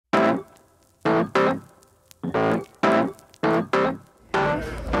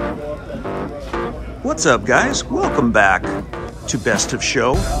What's up, guys? Welcome back to Best of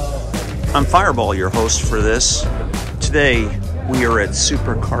Show. I'm Fireball, your host for this. Today we are at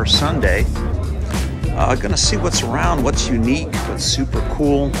Supercar Sunday. Gonna see what's around, what's unique, what's super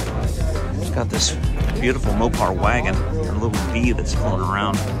cool. It's got this beautiful Mopar wagon and a little bee that's floating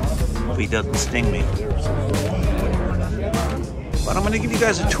around. Hope he doesn't sting me. But I'm gonna give you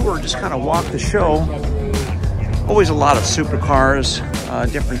guys a tour, just kind of walk the show. Always a lot of supercars,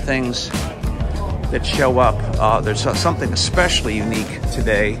 different things that show up. There's something especially unique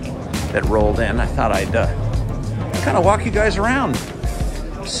today that rolled in. I thought I'd kind of walk you guys around,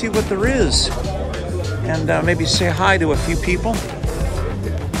 see what there is, and maybe say hi to a few people.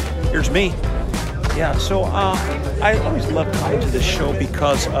 Here's me. Yeah, so I always love coming to this show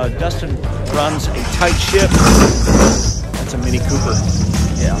because Dustin runs a tight ship. That's a Mini Cooper.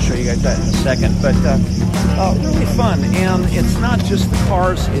 Yeah, I'll show you guys that in a second. But really fun, and it's not just the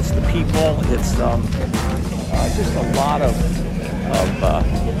cars, it's the people. It's just a lot of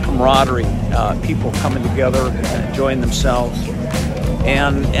camaraderie, people coming together, enjoying themselves,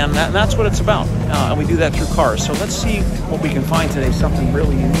 and that's what it's about. And we do that through cars. So let's see what we can find today. Something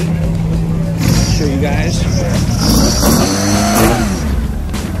really unique. I'll show you guys.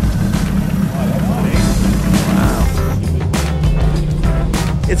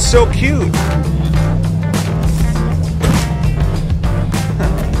 It's so cute.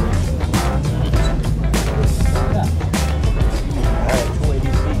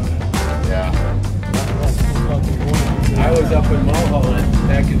 I was up in Mulholland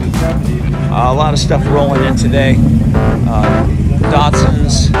back in the 70s. A lot of stuff rolling in today.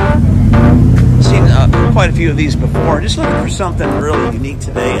 Datsuns. Seen quite a few of these before. Just looking for something really unique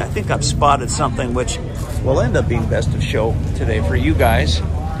today. I think I've spotted something which will end up being best of show today for you guys.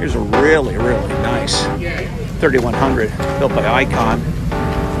 Here's a really, really nice 3100 built by Icon.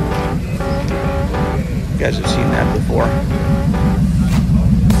 You guys have seen that before.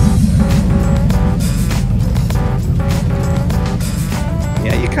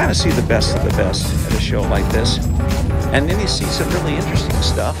 Yeah, you kind of see the best of the best at a show like this. And then you see some really interesting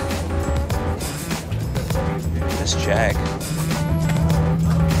stuff. This Jag.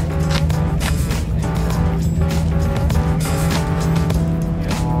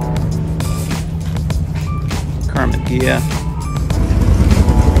 Gia.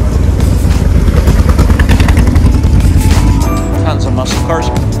 Tons of muscle cars.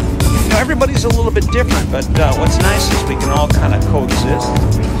 You know, everybody's a little bit different, but what's nice is we can all kind of coexist.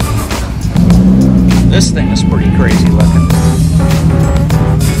 This thing is pretty crazy looking.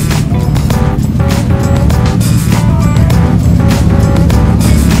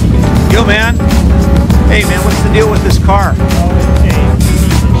 Yo, man. Hey, man, what's the deal with this car?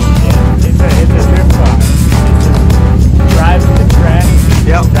 It's a drift car. Drive to the track,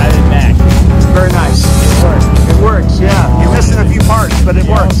 yep. Drive it back. Very nice. It works. It works, yeah. You're missing a few parts, but it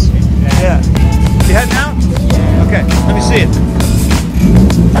works. Yeah. You heading out? Okay, let me see it.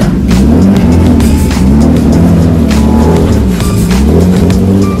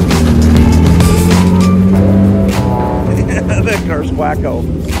 That car's wacko.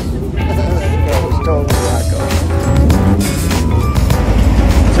 That car was totally wacko.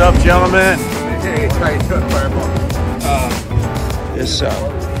 What's up, gentlemen? Hey, how you doing, Fireball? This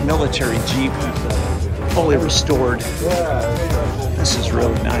military Jeep, fully restored. This is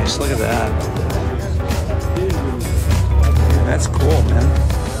really nice. Look at that. That's cool, man.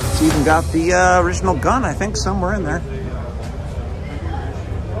 It's even got the original gun, I think, somewhere in there.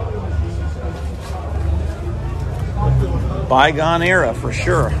 Bygone era, for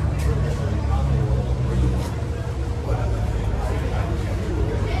sure.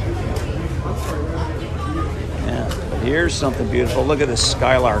 Here's something beautiful. Look at this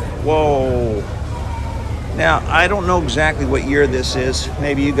Skylark. Whoa. Now, I don't know exactly what year this is.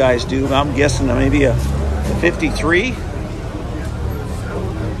 Maybe you guys do. I'm guessing maybe a 53.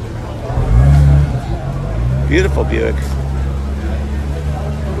 Beautiful Buick.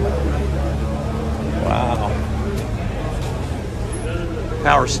 Wow.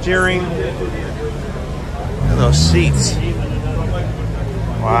 Power steering. Look at those seats.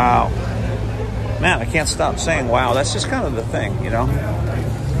 Wow. Man, I can't stop saying wow. That's just kind of the thing, you know.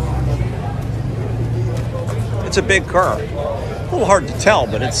 It's a big car. A little hard to tell,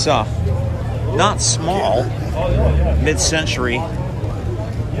 but it's not small. Mid-century.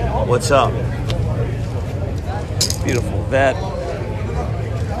 What's up? Beautiful vet.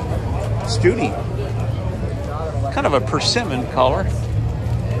 Studi. Kind of a persimmon color.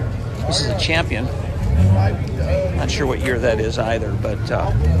 This is a Champion. Not sure what year that is either, but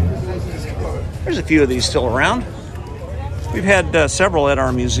there's a few of these still around. We've had several at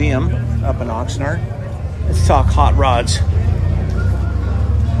our museum up in Oxnard. Let's talk hot rods.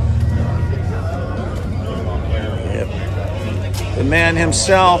 Yep. The man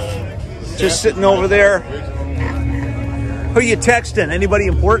himself, just sitting over there. Who are you texting? Anybody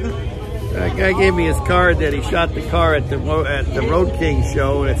important? A guy gave me his card that he shot the car at the Road King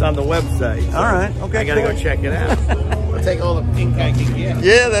show, and it's on the website. So all right, okay. I gotta go check it out. I'll take all the pink I can get.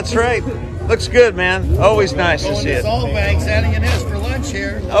 Yeah, that's right. Looks good, man. Always nice to see it. Salt bags, adding in this for lunch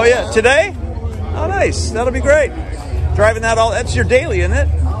here. Oh yeah, today? Oh nice. That'll be great. Driving that all. That's your daily, isn't it?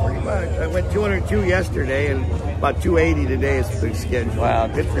 Pretty much. I went 202 yesterday, and about 280 today is the schedule. Wow,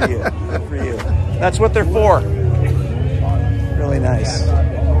 good for you. Good for you. That's what they're for. Really nice.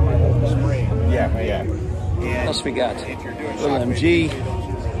 Yeah. What else we got? Little MG.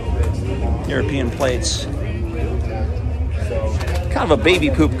 European plates. Kind of a baby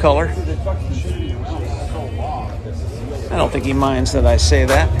poop color. I don't think he minds that I say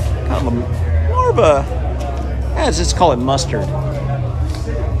that. Kind of a, more of a, let's call it mustard.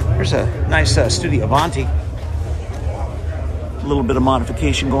 There's a nice Studio Avanti. A little bit of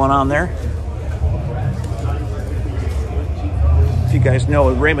modification going on there. If you guys know,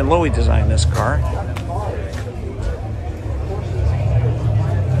 Raymond Loewy designed this car.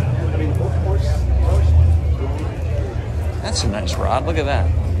 That's a nice rod. Look at that.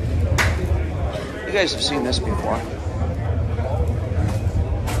 You guys have seen this before.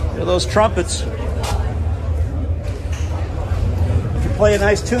 Look at those trumpets. You can play a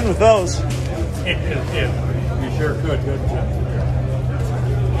nice tune with those. Yeah, you sure could. Good.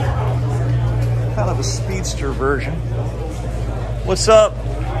 Kind of a speedster version. What's up?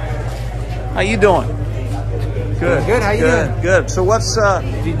 How you doing? Good. Good. How you doing? Good. So what's Do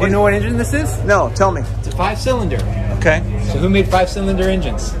you know what engine this is? No, tell me. It's a 5-cylinder. Okay. So who made 5-cylinder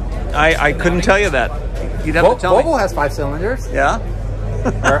engines? I couldn't tell you that. You'd have to tell Volvo me. has 5 cylinders. Yeah. Or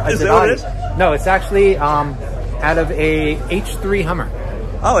Is it that what it Audi? is? No, it's actually out of a H3 Hummer.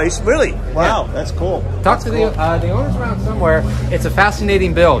 Oh, it's really? Wow, that's cool. Talk to the owners around somewhere. It's a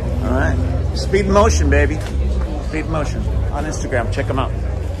fascinating build. All right. Speed in Motion, baby. Speed in Motion on Instagram. Check them out.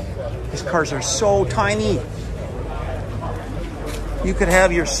 These cars are so tiny. You could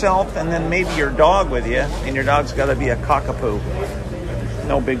have yourself and then maybe your dog with you, and your dog's got to be a cockapoo.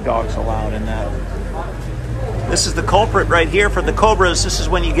 No big dogs allowed in that. This is the culprit right here for the Cobras. This is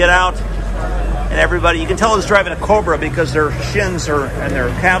when you get out and everybody, you can tell who's driving a Cobra because their shins are and their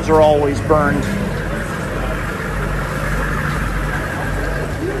calves are always burned.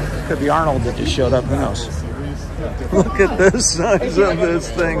 Could be Arnold that just showed up. Who knows? Look at the size of this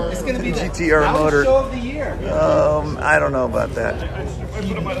thing. It's going to be GTR the motor. show of the year. I don't know about that.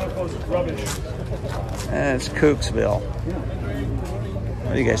 And it's Cooksville.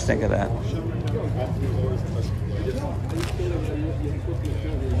 What do you guys think of that?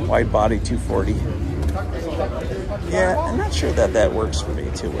 Wide body 240. Yeah, I'm not sure that that works for me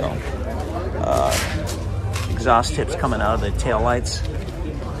too well. Exhaust tips coming out of the tail lights.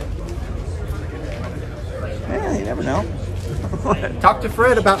 Yeah, you never know. Talk to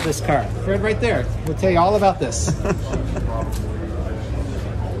Fred about this car. Fred right there. We'll tell you all about this.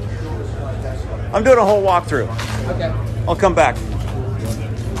 I'm doing a whole walkthrough. Okay. I'll come back.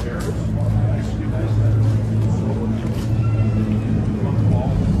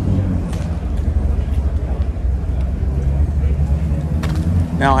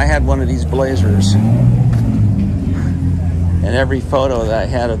 Now, I had one of these Blazers, and every photo that I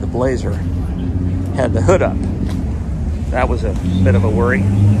had of the Blazer had the hood up. That was a bit of a worry.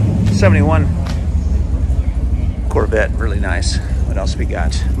 71 Corvette, really nice. What else we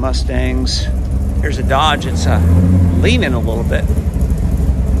got? Mustangs. Here's a Dodge. It's leaning a little bit.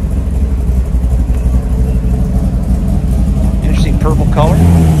 Interesting purple color.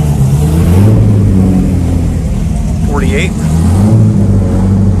 48.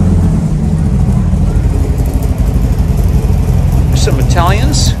 There's some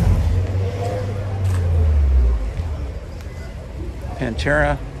Italians.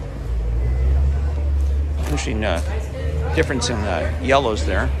 Pantera. Interesting difference in yellows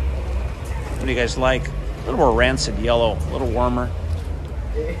there. What do you guys like? A little more rancid yellow, a little warmer.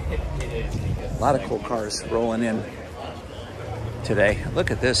 A lot of cool cars rolling in today.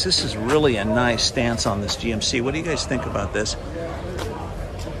 Look at this. This is really a nice stance on this GMC. What do you guys think about this?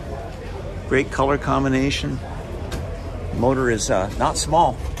 Great color combination. Motor is not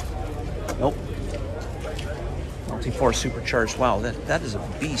small. Nope. Multi-4 supercharged. Wow, that is a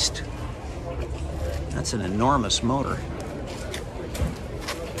beast. That's an enormous motor.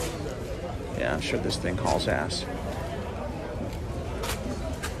 Yeah, I'm sure this thing hauls ass.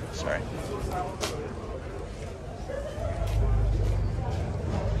 Sorry.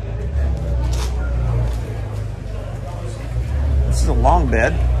 long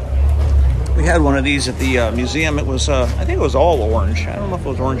bed. We had one of these at the museum. It was, I think it was all orange. I don't know if it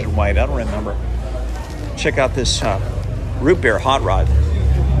was orange and white. I don't remember. Check out this root beer hot rod.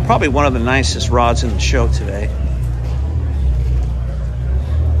 Probably one of the nicest rods in the show today.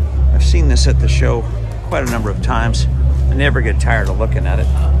 I've seen this at the show quite a number of times. I never get tired of looking at it.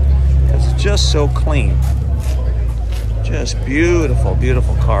 It's just so clean. Just beautiful,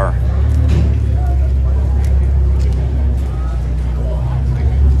 beautiful car.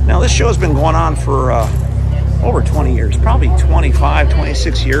 Now this show has been going on for over 20 years, probably 25,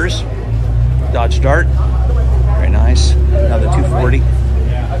 26 years. Dodge Dart, very nice. Another 240.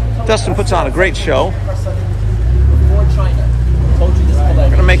 Dustin puts on a great show. We're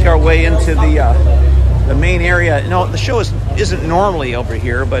gonna make our way into the main area. No, the show isn't normally over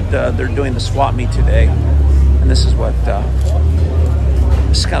here, but they're doing the swap meet today, and this is what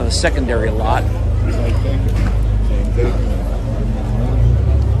this is kind of the secondary lot.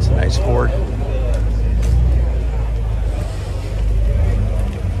 It's a nice Ford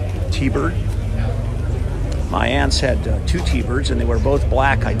T-Bird. My aunts had two T-Birds, and they were both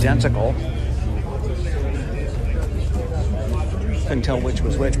black, identical. Couldn't tell which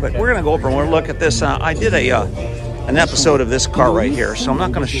was which, but we're gonna go over and we'll look at this. I did an episode of this car right here, so I'm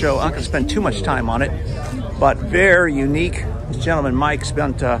not gonna spend too much time on it, but very unique. This gentleman Mike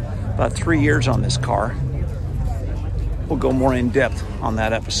spent about 3 years on this car. We'll go more in depth on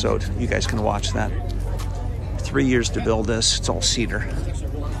that episode. You guys can watch that. 3 years to build this. It's all cedar.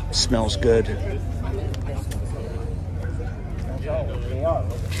 Smells good.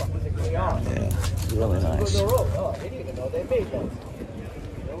 Yeah, really nice.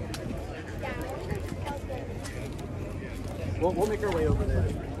 We'll make our way over there.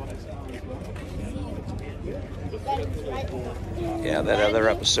 Yeah, that other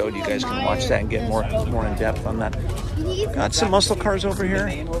episode, you guys can watch that and get more in depth on that. Got some muscle cars over here.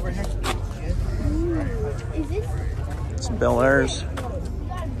 Some Bel Airs.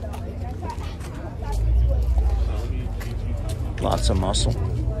 Lots of muscle.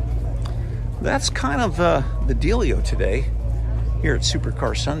 That's kind of the dealio today here at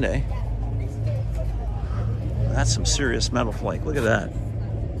Supercar Sunday. That's some serious metal flake. Look at that.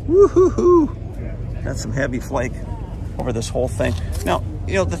 Woo-hoo-hoo. That's some heavy flake over this whole thing. Now,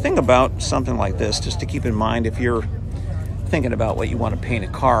 you know, the thing about something like this, just to keep in mind if you're thinking about what you want to paint a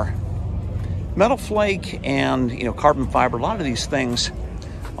car, metal flake and, you know, carbon fiber, a lot of these things,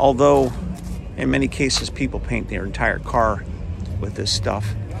 although in many cases people paint their entire car with this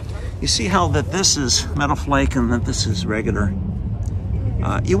stuff, you see how that this is metal flake and that this is regular.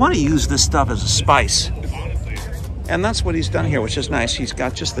 You want to use this stuff as a spice. And that's what he's done here, which is nice. He's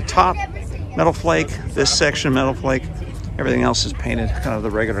got just the top metal flake, this section metal flake. Everything else is painted kind of the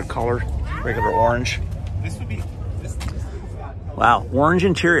regular color, regular orange. Wow, orange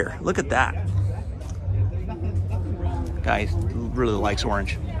interior. Look at that. Guy really likes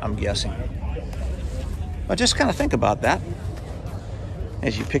orange, I'm guessing. But just kind of think about that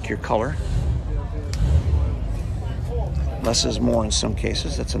as you pick your color. Less is more in some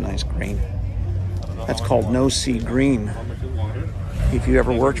cases. That's a nice green. That's called no-see green. If you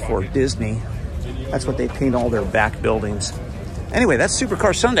ever worked for Disney, that's what they paint all their back buildings. Anyway, that's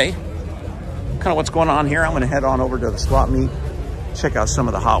Supercar Sunday. Kind of what's going on here. I'm going to head on over to the swap meet, check out some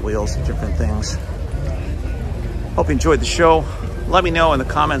of the Hot Wheels, different things. Hope you enjoyed the show. Let me know in the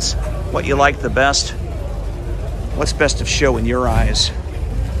comments what you liked the best. What's best of show in your eyes?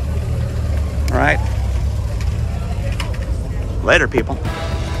 All right. Later, people.